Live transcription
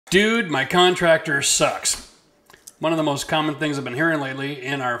Dude, my contractor sucks. One of the most common things I've been hearing lately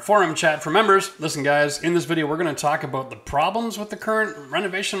in our forum chat for members. Listen guys, in this video we're going to talk about the problems with the current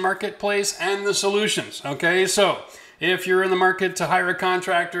renovation marketplace and the solutions. Okay, so if you're in the market to hire a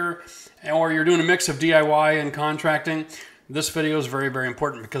contractor or you're doing a mix of DIY and contracting, this video is very, very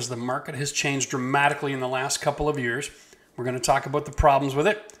important because the market has changed dramatically in the last couple of years. We're going to talk about the problems with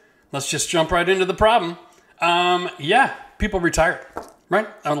it. Let's just jump right into the problem. Yeah, people retired, right?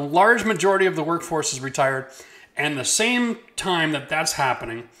 A large majority of the workforce is retired. And the same time that that's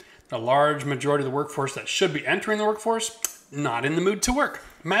happening, the large majority of the workforce that should be entering the workforce, not in the mood to work.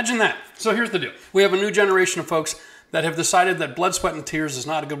 Imagine that. So here's the deal. We have a new generation of folks that have decided that blood, sweat, and tears is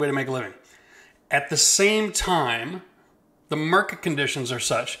not a good way to make a living. At the same time, the market conditions are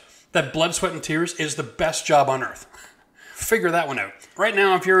such that blood, sweat, and tears is the best job on earth. Figure that one out. Right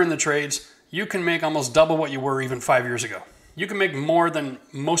now, if you're in the trades, you can make almost double what you were even 5 years ago. You can make more than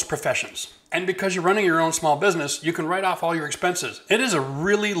most professions. And because you're running your own small business, you can write off all your expenses. It is a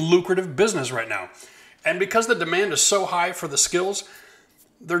really lucrative business right now. And because the demand is so high for the skills,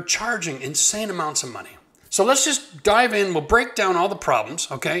 they're charging insane amounts of money. So let's just dive in. We'll break down all the problems,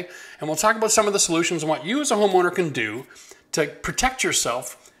 okay? And we'll talk about some of the solutions and what you as a homeowner can do to protect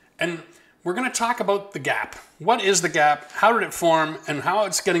yourself. And we're going to talk about the gap. What is the gap? How did it form? And how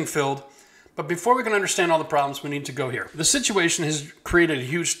it's getting filled? But before we can understand all the problems, we need to go here. The situation has created a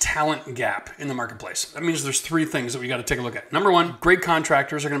huge talent gap in the marketplace. That means there's three things that we got to take a look at. Number one, great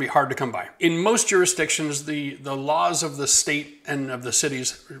contractors are going to be hard to come by. In most jurisdictions, the laws of the state and of the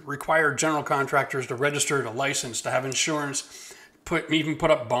cities require general contractors to register, to license, to have insurance, even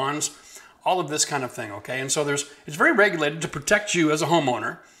put up bonds, all of this kind of thing, okay? And so it's very regulated to protect you as a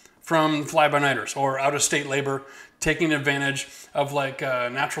homeowner from fly-by-nighters or out-of-state labor taking advantage of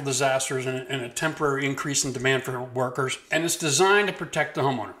natural disasters and a temporary increase in demand for workers. And it's designed to protect the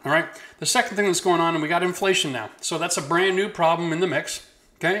homeowner, all right? The second thing that's going on, and we got inflation now. So that's a brand new problem in the mix,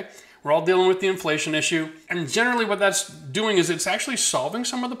 okay? We're all dealing with the inflation issue. And generally what that's doing is it's actually solving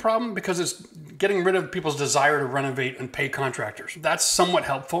some of the problem because it's getting rid of people's desire to renovate and pay contractors. That's somewhat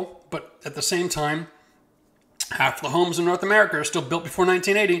helpful, but at the same time, half the homes in North America are still built before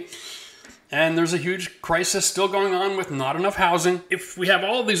 1980. And there's a huge crisis still going on with not enough housing. If we have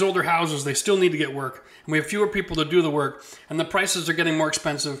all of these older houses, they still need to get work. And we have fewer people to do the work. And the prices are getting more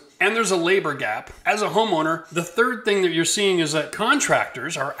expensive. And there's a labor gap. As a homeowner, the third thing that you're seeing is that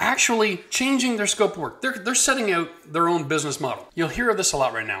contractors are actually changing their scope of work. They're setting out their own business model. You'll hear of this a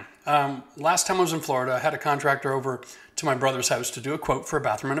lot right now. Last time I was in Florida, I had a contractor over to my brother's house to do a quote for a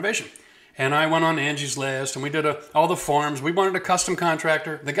bathroom renovation. And I went on Angie's List and we did all the forms. We wanted a custom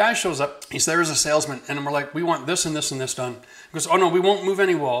contractor. The guy shows up. He's there as a salesman. And we're like, we want this and this and this done. He goes, oh no, we won't move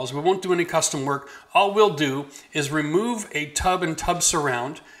any walls. We won't do any custom work. All we'll do is remove a tub and tub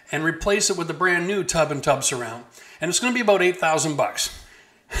surround and replace it with a brand new tub and tub surround. And it's going to be about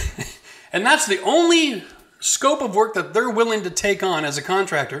 $8,000. And that's the only scope of work that they're willing to take on as a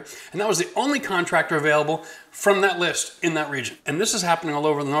contractor. And that was the only contractor available from that list in that region. And this is happening all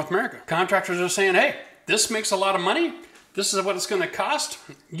over North America. Contractors are saying, hey, this makes a lot of money. This is what it's going to cost.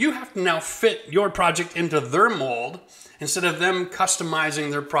 You have to now fit your project into their mold instead of them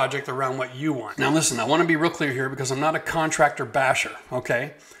customizing their project around what you want. Now listen, I want to be real clear here because I'm not a contractor basher,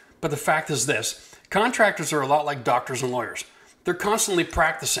 okay? But the fact is this, contractors are a lot like doctors and lawyers. They're constantly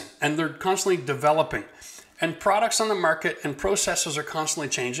practicing and they're constantly developing. And products on the market and processes are constantly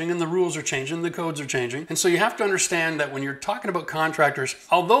changing and the rules are changing, the codes are changing. And so you have to understand that when you're talking about contractors,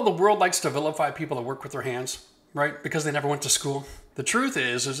 although the world likes to vilify people that work with their hands, right? Because they never went to school. The truth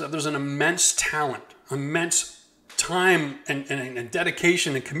is that there's an immense talent, immense time and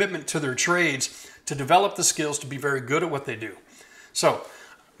dedication and commitment to their trades to develop the skills to be very good at what they do. So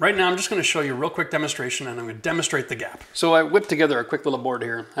right now, I'm just going to show you a real quick demonstration and I'm going to demonstrate the gap. So I whipped together a quick little board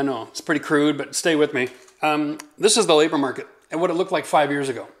here. I know it's pretty crude, but stay with me. This is the labor market and what it looked like 5 years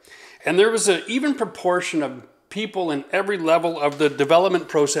ago. And there was an even proportion of people in every level of the development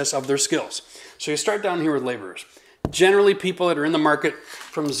process of their skills. So you start down here with laborers. Generally people that are in the market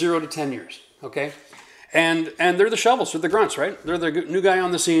from 0 to 10 years, okay? And they're the shovels, they're the grunts, right? They're the new guy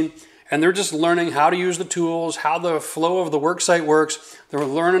on the scene. And they're just learning how to use the tools, how the flow of the work site works. They're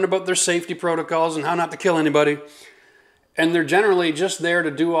learning about their safety protocols and how not to kill anybody. And they're generally just there to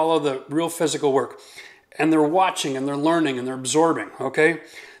do all of the real physical work. And they're watching and they're learning and they're absorbing, okay?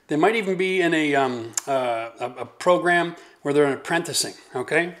 They might even be in a program where they're apprenticing,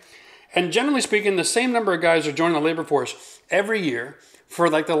 okay? And generally speaking, the same number of guys are joining the labor force every year for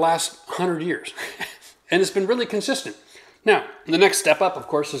like the last 100 years. And it's been really consistent. Now, the next step up, of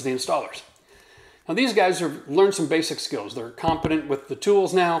course, is the installers. Now these guys have learned some basic skills. They're competent with the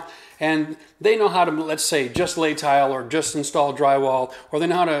tools now, and they know how to, let's say, just lay tile or just install drywall, or they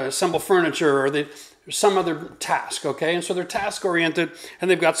know how to assemble furniture, or some other task, okay? And so they're task oriented and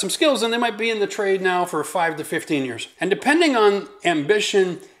they've got some skills, and they might be in the trade now for 5 to 15 years. And depending on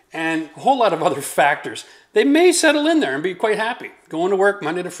ambition and a whole lot of other factors, they may settle in there and be quite happy. Going to work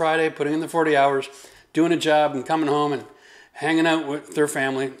Monday to Friday, putting in the 40 hours, doing a job and coming home and hanging out with their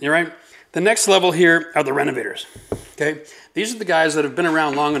family, you right? The next level here are the renovators, okay? These are the guys that have been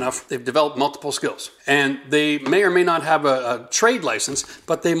around long enough. They've developed multiple skills, and they may or may not have a trade license,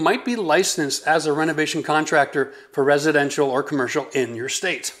 but they might be licensed as a renovation contractor for residential or commercial in your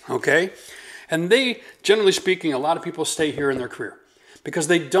state, okay? And they, generally speaking, a lot of people stay here in their career because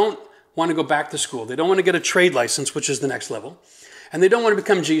they don't want to go back to school. They don't want to get a trade license, which is the next level. And they don't want to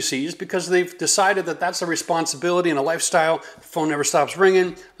become GCs because they've decided that that's a responsibility and a lifestyle. The phone never stops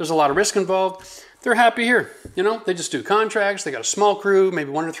ringing. There's a lot of risk involved. They're happy here. You know, they just do contracts. They got a small crew, maybe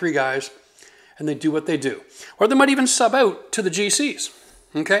 1 or 3 guys, and they do what they do. Or they might even sub out to the GCs,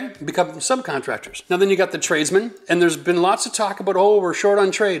 okay? Become subcontractors. Now then you got the tradesmen, and there's been lots of talk about, oh, we're short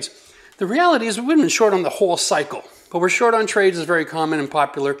on trades. The reality is we've been short on the whole cycle, but we're short on trades is very common and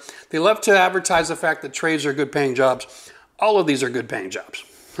popular. They love to advertise the fact that trades are good paying jobs. All of these are good paying jobs.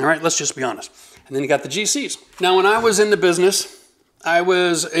 All right, let's just be honest. And then you got the GCs. Now, when I was in the business, I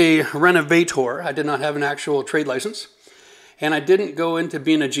was a renovator. I did not have an actual trade license. And I didn't go into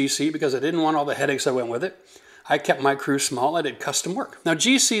being a GC because I didn't want all the headaches that went with it. I kept my crew small. I did custom work. Now,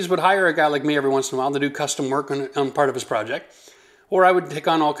 GCs would hire a guy like me every once in a while to do custom work on part of his project. Or I would take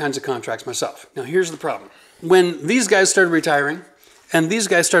on all kinds of contracts myself. Now, here's the problem. When these guys started retiring, and these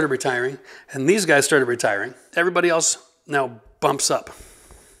guys started retiring, and these guys started retiring, everybody else now bumps up,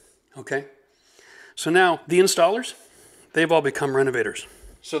 okay? So now the installers, they've all become renovators.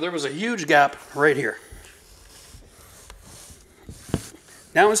 So there was a huge gap right here.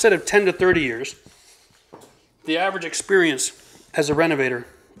 Now instead of 10 to 30 years, the average experience as a renovator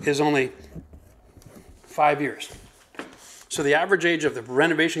is only 5 years. So the average age of the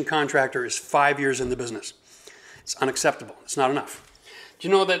renovation contractor is 5 years in the business. It's unacceptable. It's not enough. Do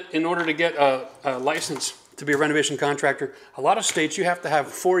you know that in order to get a license to be a renovation contractor, a lot of states you have to have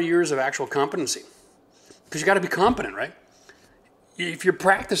 4 years of actual competency because you got to be competent, right? If you're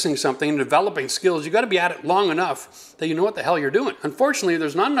practicing something and developing skills, you got to be at it long enough that you know what the hell you're doing. Unfortunately,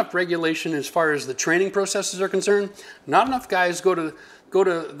 there's not enough regulation as far as the training processes are concerned. Not enough guys go to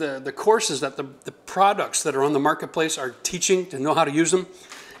the courses that the products that are on the marketplace are teaching to know how to use them.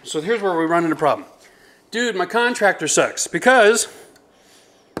 So here's where we run into a problem. Dude, my contractor sucks because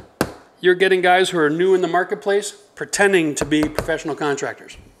you're getting guys who are new in the marketplace pretending to be professional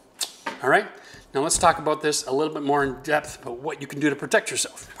contractors. All right? Now let's talk about this a little bit more in depth about what you can do to protect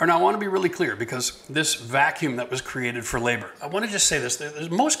yourself. All right, now I want to be really clear because this vacuum that was created for labor. I want to just say this.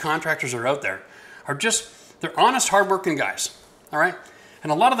 Most contractors that are out there are they're honest, hardworking guys. All right?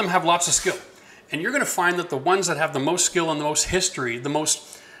 And a lot of them have lots of skill. And you're going to find that the ones that have the most skill and the most history, the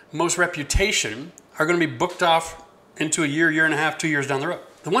most reputation are going to be booked off into a year, year and a half, 2 years down the road.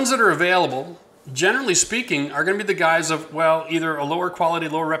 The ones that are available, generally speaking, are going to be the guys of, well, either a lower quality,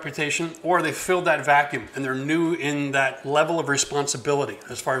 lower reputation, or they filled that vacuum and they're new in that level of responsibility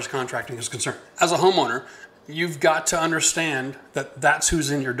as far as contracting is concerned. As a homeowner, you've got to understand that that's who's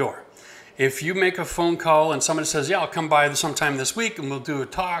in your door. If you make a phone call and somebody says, yeah, I'll come by sometime this week and we'll do a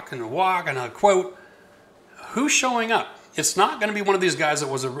talk and a walk and a quote, who's showing up? It's not going to be one of these guys that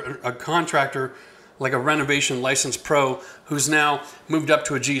was a contractor like a renovation licensed pro who's now moved up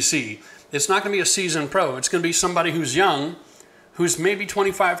to a GC. It's not going to be a seasoned pro. It's going to be somebody who's young, who's maybe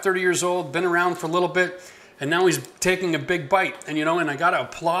 25, 30 years old, been around for a little bit, and now he's taking a big bite. And, you know, and I got to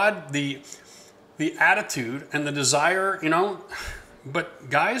applaud the attitude and the desire, you know. But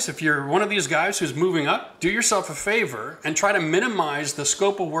guys, if you're one of these guys who's moving up, do yourself a favor and try to minimize the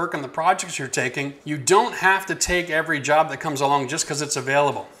scope of work and the projects you're taking. You don't have to take every job that comes along just because it's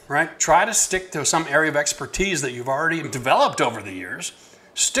available, right? Try to stick to some area of expertise that you've already developed over the years.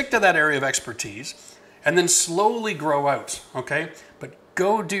 Stick to that area of expertise and then slowly grow out, okay? But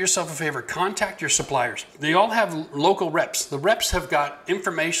go do yourself a favor, contact your suppliers. They all have local reps. The reps have got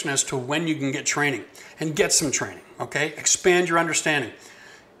information as to when you can get training and get some training, okay? Expand your understanding.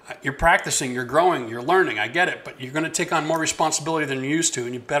 You're practicing, you're growing, you're learning, I get it, but you're gonna take on more responsibility than you used to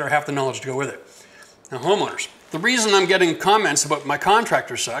and you better have the knowledge to go with it. Now, homeowners, the reason I'm getting comments about my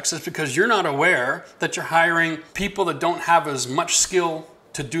contractor sucks is because you're not aware that you're hiring people that don't have as much skill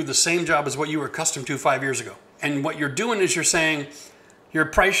to do the same job as what you were accustomed to 5 years ago. And what you're doing is you're saying, you're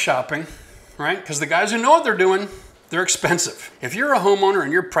price shopping, right? Because the guys who know what they're doing, They're expensive. If you're a homeowner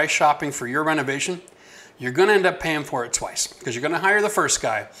and you're price shopping for your renovation, you're gonna end up paying for it twice, because you're gonna hire the first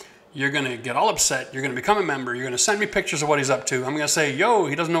guy, you're gonna get all upset, you're gonna become a member, you're gonna send me pictures of what he's up to, I'm gonna say, yo,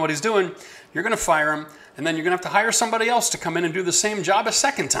 he doesn't know what he's doing, you're gonna fire him, and then you're gonna have to hire somebody else to come in and do the same job a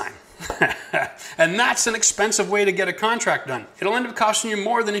second time. And that's an expensive way to get a contract done. It'll end up costing you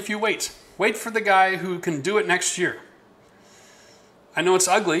more than if you wait. Wait for the guy who can do it next year. I know it's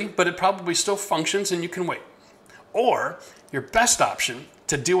ugly, but it probably still functions and you can wait. Or your best option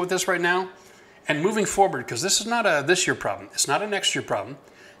to deal with this right now and moving forward, because this is not a this year problem, it's not a next year problem.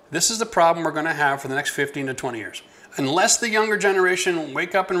 This is the problem we're going to have for the next 15 to 20 years. Unless the younger generation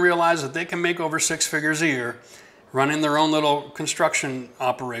wake up and realize that they can make over 6 figures a year running their own little construction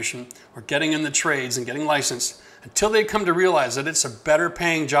operation or getting in the trades and getting licensed, until they come to realize that it's a better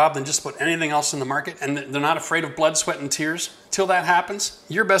paying job than just about anything else in the market and they're not afraid of blood, sweat, and tears, till that happens,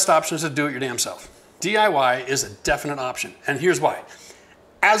 your best option is to do it your damn self. DIY is a definite option, and here's why.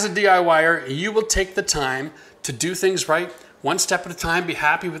 As a DIYer, you will take the time to do things right, one step at a time, be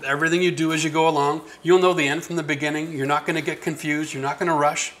happy with everything you do as you go along. You'll know the end from the beginning. You're not going to get confused. You're not going to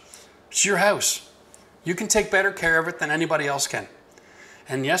rush. It's your house. You can take better care of it than anybody else can.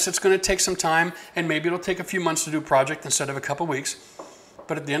 And yes, it's going to take some time, and maybe it'll take a few months to do a project instead of a couple weeks.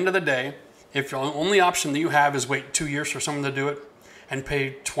 But at the end of the day, if the only option that you have is wait 2 years for someone to do it and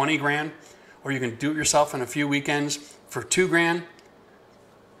pay 20 grand, or you can do it yourself in a few weekends for 2 grand,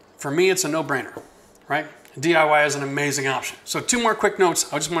 for me, it's a no-brainer, right? DIY is an amazing option. So 2 more quick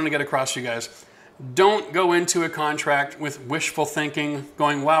notes I just wanted to get across to you guys. Don't go into a contract with wishful thinking,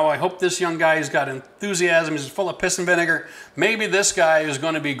 going, wow, I hope this young guy has got enthusiasm, he's full of piss and vinegar. Maybe this guy is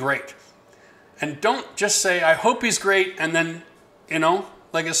going to be great. And don't just say, I hope he's great, and then, you know,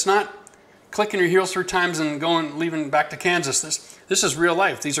 like it's not clicking your heels 3 times and leaving back to Kansas. This is real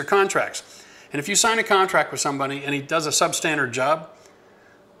life. These are contracts. And if you sign a contract with somebody and he does a substandard job,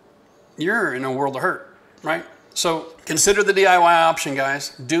 you're in a world of hurt, right? So consider the DIY option,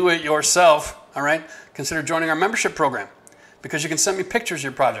 guys. Do it yourself, all right? Consider joining our membership program, because you can send me pictures of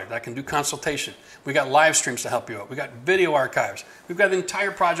your project. I can do consultation. We got live streams to help you out. We got video archives. We've got the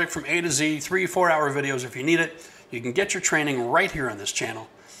entire project from A to Z, 3-4 hour videos if you need it. You can get your training right here on this channel.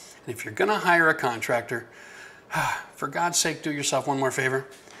 And if you're gonna hire a contractor, for God's sake, do yourself one more favor.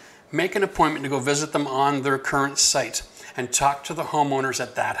 Make an appointment to go visit them on their current site and talk to the homeowners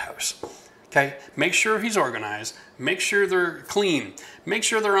at that house. Okay, make sure he's organized, make sure they're clean, make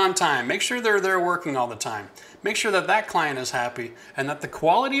sure they're on time, make sure they're there working all the time, make sure that that client is happy and that the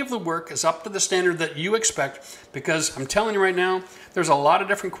quality of the work is up to the standard that you expect, because I'm telling you right now, there's a lot of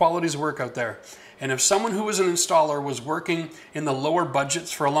different qualities of work out there. And if someone who was an installer was working in the lower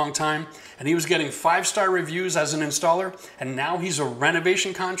budgets for a long time and he was getting 5-star reviews as an installer and now he's a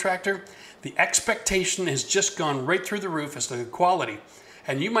renovation contractor, the expectation has just gone right through the roof as to the quality.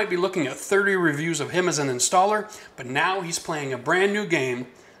 And you might be looking at 30 reviews of him as an installer, but now he's playing a brand new game,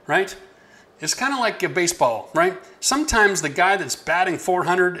 right? It's kind of like a baseball, right? Sometimes the guy that's batting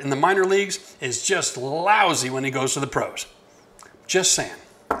 400 in the minor leagues is just lousy when he goes to the pros. Just saying.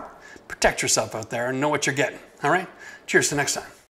 Protect yourself out there and know what you're getting, all right? Cheers to next time.